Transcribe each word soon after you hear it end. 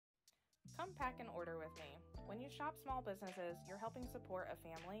Come pack and order with me. When you shop small businesses, you're helping support a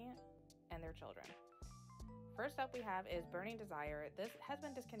family and their children. First up we have is Burning Desire. This has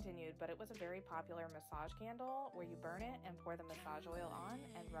been discontinued, but it was a very popular massage candle where you burn it and pour the massage oil on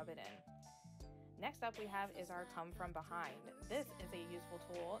and rub it in. Next up we have is our Come From Behind. This is a useful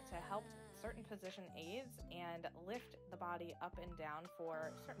tool to help certain position aids and lift the body up and down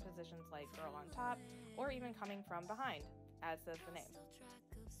for certain positions like girl on top or even coming from behind, as says the name.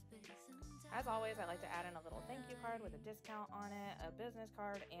 As always, I like to add in a little thank you card with a discount on it, a business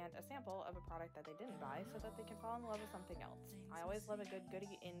card, and a sample of a product that they didn't buy so that they can fall in love with something else. I always love a good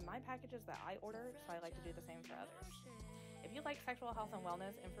goodie in my packages that I order, so I like to do the same for others. If you like sexual health and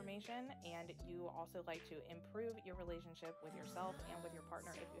wellness information and you also like to improve your relationship with yourself and with your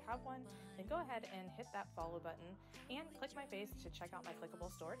partner if you have one, then go ahead and hit that follow button and click my face to check out my clickable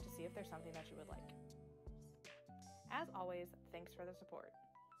store to see if there's something that you would like. As always, thanks for the support.